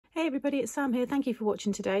Hey everybody, it's Sam here. Thank you for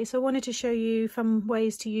watching today. So I wanted to show you fun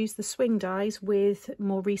ways to use the swing dies with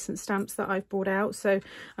more recent stamps that I've brought out. So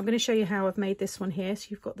I'm going to show you how I've made this one here. So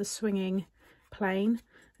you've got the swinging plane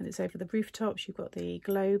and it's over the rooftops. You've got the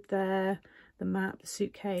globe there, the map, the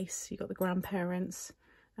suitcase, you've got the grandparents,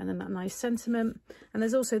 and then that nice sentiment. And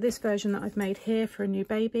there's also this version that I've made here for a new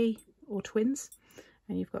baby or twins.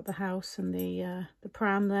 And you've got the house and the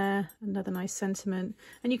pram there, another nice sentiment.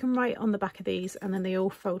 And you can write on the back of these, and then they all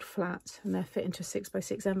fold flat and they're fit into a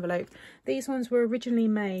 6x6 envelope. These ones were originally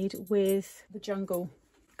made with the jungle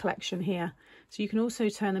collection here. So you can also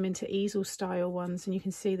turn them into easel style ones. And you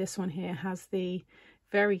can see this one here has the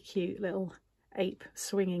very cute little ape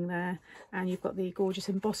swinging there, and you've got the gorgeous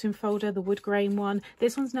embossing folder, the wood grain one.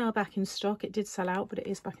 This one's now back in stock. It did sell out, but it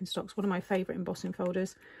is back in stock. It's one of my favorite embossing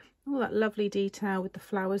folders. All that lovely detail with the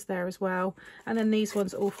flowers there as well. And then these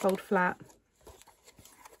ones all fold flat,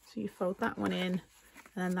 so you fold that one in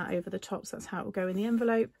and then that over the top. So that's how it will go in the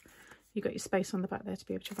envelope. You've got your space on the back there to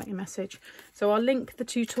be able to write your message. So I'll link the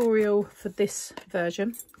tutorial for this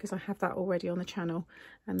version because I have that already on the channel,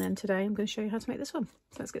 and then today I'm going to show you how to make this one.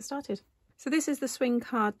 So let's get started. So this is the swing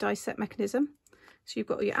card die set mechanism. So you've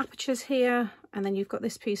got your apertures here, and then you've got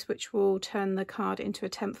this piece which will turn the card into a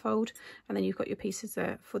temp fold, and then you've got your pieces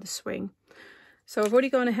there for the swing. So I've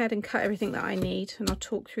already gone ahead and cut everything that I need, and I'll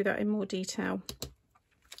talk through that in more detail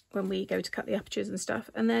when we go to cut the apertures and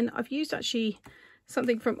stuff. And then I've used actually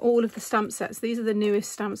something from all of the stamp sets. These are the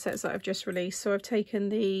newest stamp sets that I've just released. So I've taken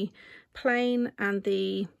the plane and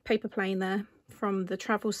the paper plane there from the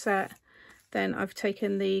travel set. Then I've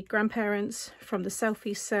taken the grandparents from the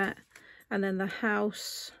Selfies set, and then the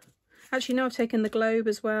house. Actually, no, I've taken the globe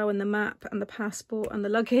as well, and the map and the passport and the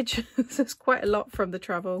luggage. So there's quite a lot from the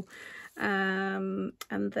travel. And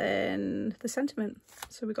then the sentiment.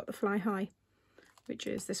 So we've got the fly high, which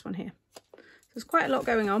is this one here. So there's quite a lot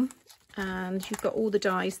going on. And you've got all the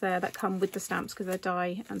dies there that come with the stamps because they're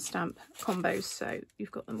die and stamp combos. So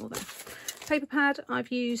you've got them all there. Paper pad,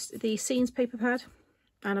 I've used the Scenes paper pad.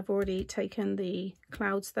 And I've already taken the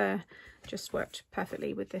clouds there. Just worked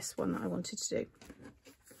perfectly with this one that I wanted to do.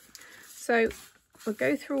 So we'll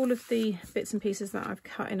go through all of the bits and pieces that I've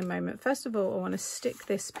cut in a moment. First of all, I want to stick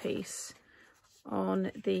this piece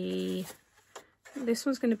on the, this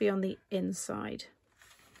one's going to be on the inside.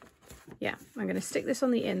 Yeah, I'm going to stick this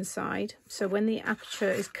on the inside. So when the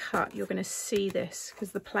aperture is cut, you're going to see this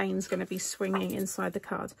because the plane's going to be swinging inside the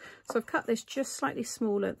card. So I've cut this just slightly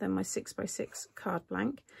smaller than my 6x6 card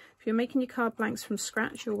blank. If you're making your card blanks from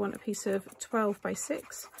scratch, you'll want a piece of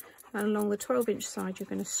 12x6. And along the 12-inch side, you're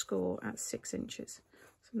going to score at 6 inches.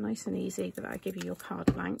 So nice and easy that I give you your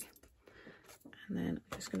card blank. And then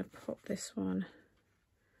I'm just going to pop this one.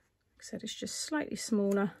 Like I said, it's just slightly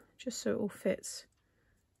smaller, just so it all fits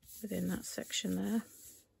within that section there,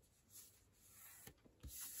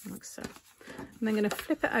 like so. And I'm going to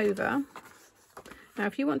flip it over. Now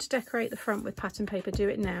if you want to decorate the front with pattern paper, do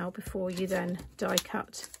it now before you then die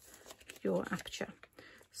cut your aperture.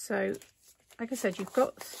 So like I said, you've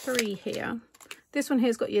got 3 here. This one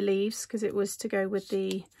here's got your leaves because it was to go with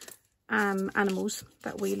the animals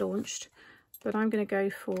that we launched, but I'm going to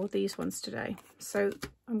go for these ones today. So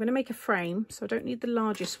I'm going to make a frame, so I don't need the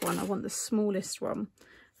largest one, I want the smallest one.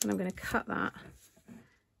 And I'm going to cut that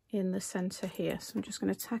in the centre here. So I'm just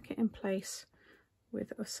going to tack it in place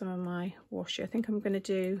with some of my washi. I think I'm going to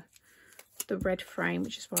do the red frame,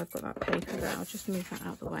 which is why I've got that paper there. I'll just move that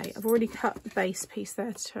out of the way. I've already cut the base piece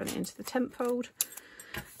there to turn it into the temp fold.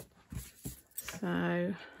 So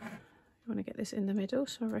I want to get this in the middle.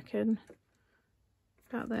 So I reckon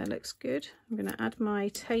about there looks good. I'm going to add my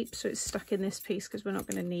tape so it's stuck in this piece because we're not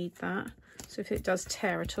going to need that. So if it does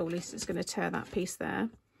tear at all, at least it's going to tear that piece there.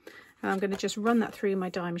 And I'm going to just run that through my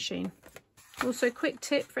die machine. Also, quick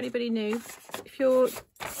tip for anybody new, if you're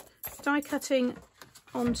die cutting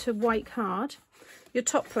onto white card, your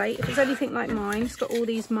top plate, if it's anything like mine, it's got all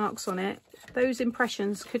these marks on it, those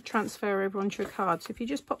impressions could transfer over onto your card. So if you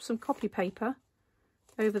just pop some copy paper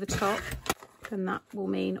over the top, then that will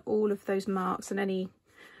mean all of those marks and any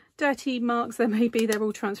dirty marks there may be, they're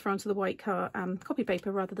all transfer onto the white card, copy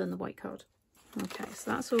paper rather than the white card. Okay, so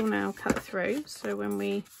that's all now cut through. So when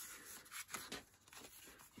we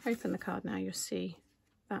open the card now, you'll see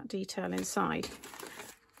that detail inside.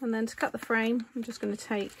 And then to cut the frame, I'm just going to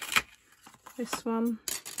take this one.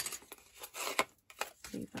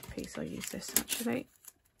 Leave that piece, I'll use this actually.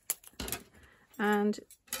 And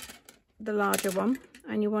the larger one.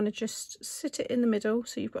 And you want to just sit it in the middle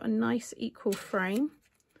so you've got a nice equal frame.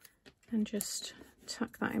 And just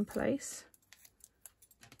tuck that in place.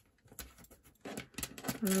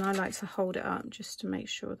 And then I like to hold it up just to make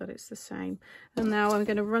sure that it's the same. And now I'm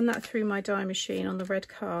going to run that through my die machine on the red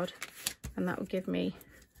card, and that will give me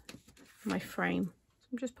my frame. So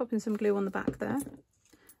I'm just popping some glue on the back there,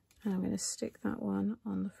 and I'm going to stick that one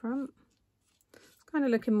on the front. It's kind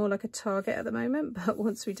of looking more like a target at the moment, but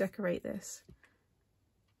once we decorate this,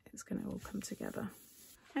 it's going to all come together.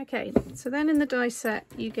 Okay, so then in the die set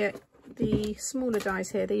you get the smaller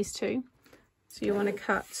dies here, these two. So you want to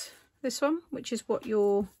cut this one, which is what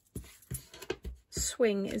your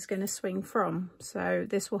swing is going to swing from. So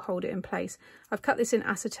this will hold it in place. I've cut this in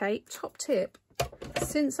acetate. Top tip,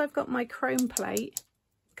 since I've got my chrome plate,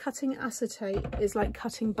 cutting acetate is like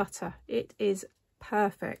cutting butter. It is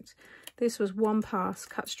perfect. This was one pass,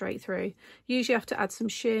 cut straight through. Usually I have to add some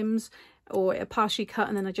shims or a partially cut,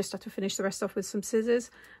 and then I just have to finish the rest off with some scissors.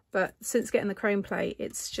 But since getting the chrome plate,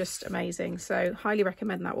 it's just amazing. So highly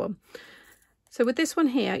recommend that one. So with this one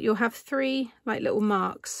here, you'll have three like little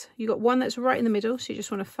marks. You've got one that's right in the middle, so you just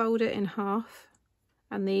want to fold it in half,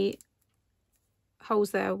 and the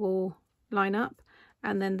holes there will line up.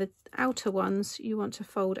 And then the outer ones you want to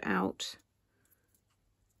fold out.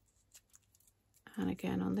 And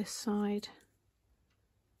again on this side.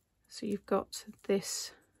 So you've got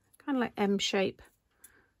this kind of like M shape.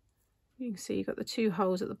 You can see you've got the two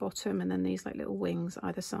holes at the bottom, and then these like little wings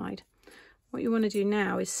either side. What you want to do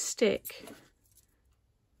now is stick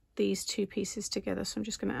these two pieces together. So I'm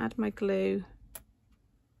just going to add my glue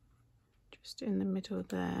just in the middle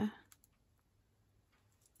there,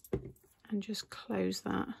 and just close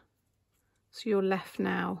that. So you're left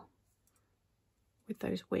now with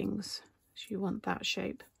those wings. So you want that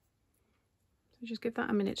shape. So just give that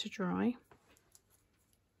a minute to dry.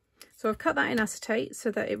 So I've cut that in acetate so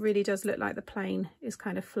that it really does look like the plane is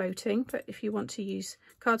kind of floating. But if you want to use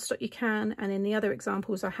cardstock, you can. And in the other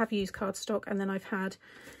examples, I have used cardstock, and then I've had,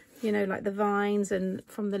 you know, like the vines and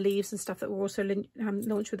from the leaves and stuff that were also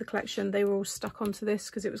launched with the collection, they were all stuck onto this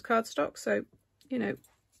because it was cardstock. So, you know,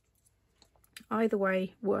 either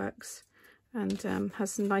way works and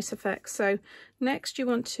has some nice effects. So next you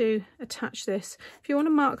want to attach this. If you want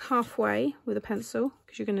to mark halfway with a pencil,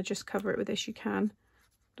 because you're going to just cover it with this, you can.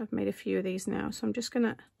 I've made a few of these now, so I'm just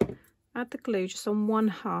going to add the glue just on one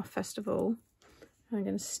half first of all. And I'm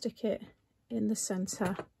going to stick it in the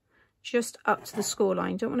centre, just up to the score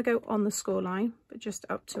line. Don't want to go on the score line, but just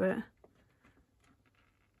up to it.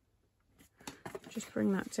 Just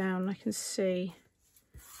bring that down. I can see.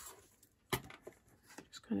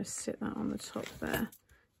 Just kind of sit that on the top there.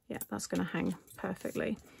 Yeah, that's going to hang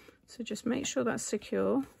perfectly. So just make sure that's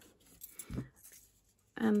secure.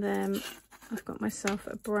 And then I've got myself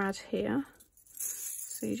a brad here.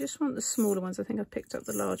 So you just want the smaller ones. I think I've picked up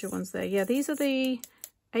the larger ones there. Yeah, these are the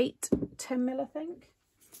 10mm, I think.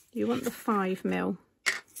 You want the 5mm.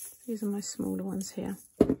 These are my smaller ones here.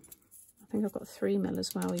 I think I've got 3mm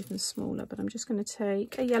as well, even smaller, but I'm just going to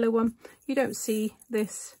take a yellow one. You don't see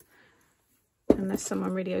this unless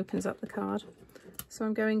someone really opens up the card. So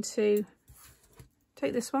I'm going to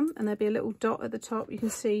take this one, and there'll be a little dot at the top. You can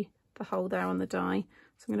see the hole there on the die.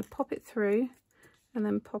 So I'm going to pop it through and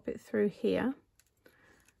then pop it through here.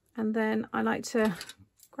 And then I like to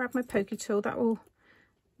grab my pokey tool. That will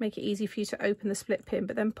make it easy for you to open the split pin,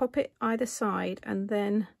 but then pop it either side and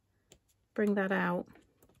then bring that out,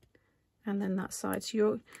 and then that side.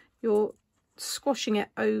 So you're squashing it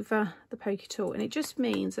over the pokey tool, and it just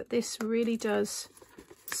means that this really does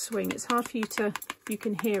swing. It's hard for you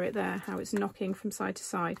can hear it there, how it's knocking from side to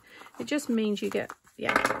side. It just means you get,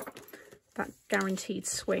 yeah, that guaranteed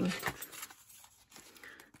swing.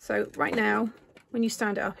 So right now, when you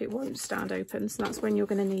stand it up, it won't stand open. So that's when you're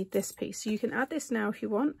going to need this piece. So you can add this now if you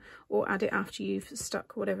want, or add it after you've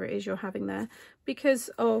stuck whatever it is you're having there. Because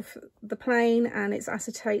of the plane and it's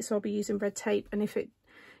acetate, so I'll be using red tape, and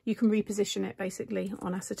you can reposition it basically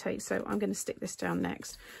on acetate. So I'm going to stick this down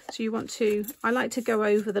next. So you want to, I like to go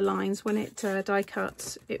over the lines when it die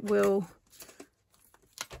cuts. It will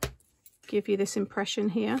give you this impression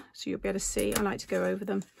here, so you'll be able to see. I like to go over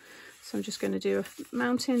them. So I'm just going to do a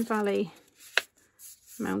mountain, valley,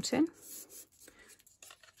 mountain,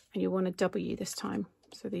 and you want a W this time,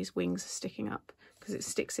 so these wings are sticking up because it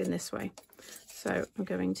sticks in this way. So I'm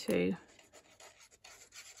going to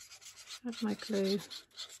add my glue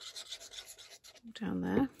down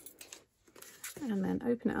there, and then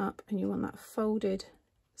open it up, and you want that folded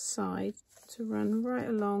side to run right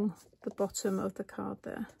along the bottom of the card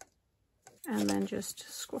there, and then just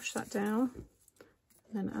squash that down,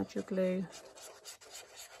 and then add your glue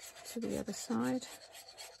to the other side.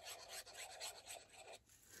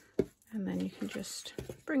 And then you can just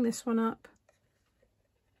bring this one up.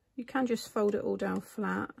 You can just fold it all down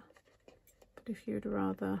flat, but if you'd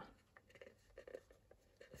rather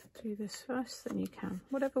do this first, then you can.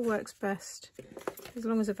 Whatever works best, as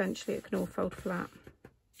long as eventually it can all fold flat.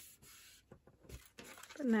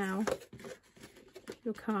 But now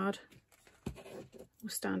your card will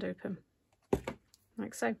stand open,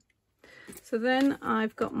 like so. So then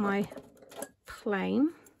I've got my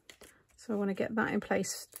plane. So I want to get that in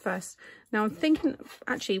place first. Now I'm thinking,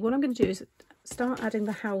 actually, what I'm going to do is start adding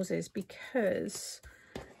the houses, because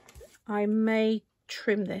I may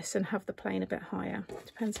trim this and have the plane a bit higher.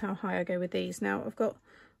 Depends how high I go with these. Now I've got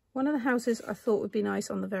one of the houses I thought would be nice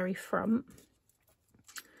on the very front,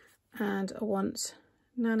 and I want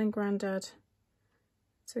Nan and Grandad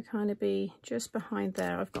to kind of be just behind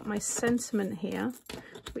there. I've got my sentiment here,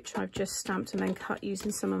 which I've just stamped and then cut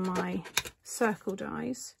using some of my circle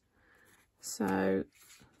dies. So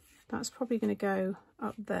that's probably going to go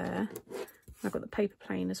up there. I've got the paper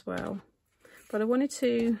plane as well, but I wanted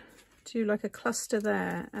to do like a cluster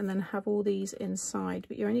there and then have all these inside,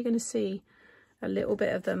 but you're only going to see a little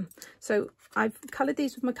bit of them. So I've coloured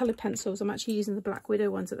these with my coloured pencils. I'm actually using the Black Widow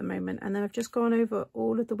ones at the moment, and then I've just gone over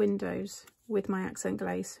all of the windows with my accent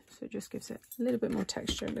glaze, so it just gives it a little bit more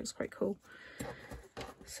texture. It looks quite cool.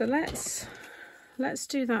 So let's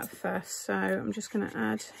do that first. So I'm just going to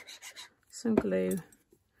add some glue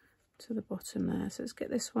to the bottom there. So let's get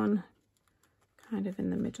this one kind of in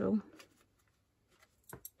the middle.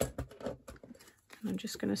 And I'm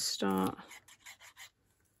just going to start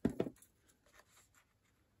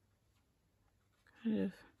kind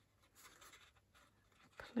of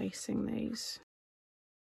placing these.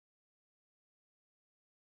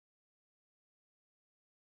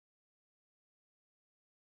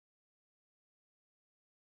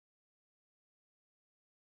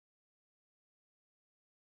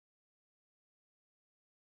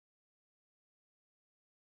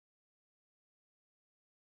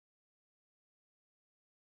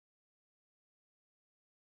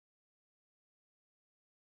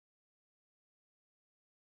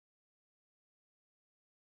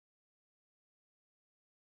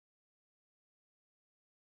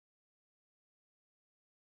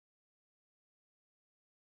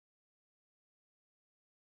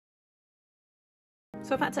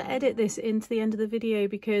 So I've had to edit this into the end of the video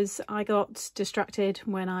because I got distracted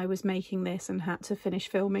when I was making this and had to finish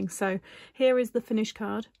filming. So here is the finished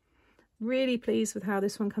card. Really pleased with how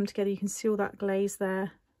this one come together. You can see all that glaze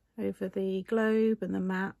there over the globe and the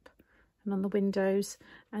map and on the windows,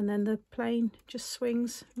 and then the plane just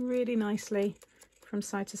swings really nicely from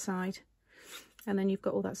side to side, and then you've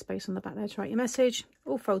got all that space on the back there to write your message.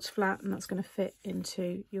 All folds flat, and that's going to fit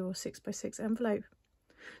into your 6x6 envelope.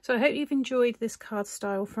 So I hope you've enjoyed this card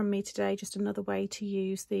style from me today. Just another way to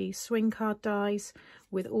use the swing card dies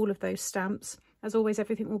with all of those stamps. As always,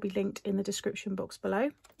 everything will be linked in the description box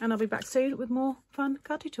below, and I'll be back soon with more fun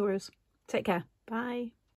card tutorials. Take care. Bye.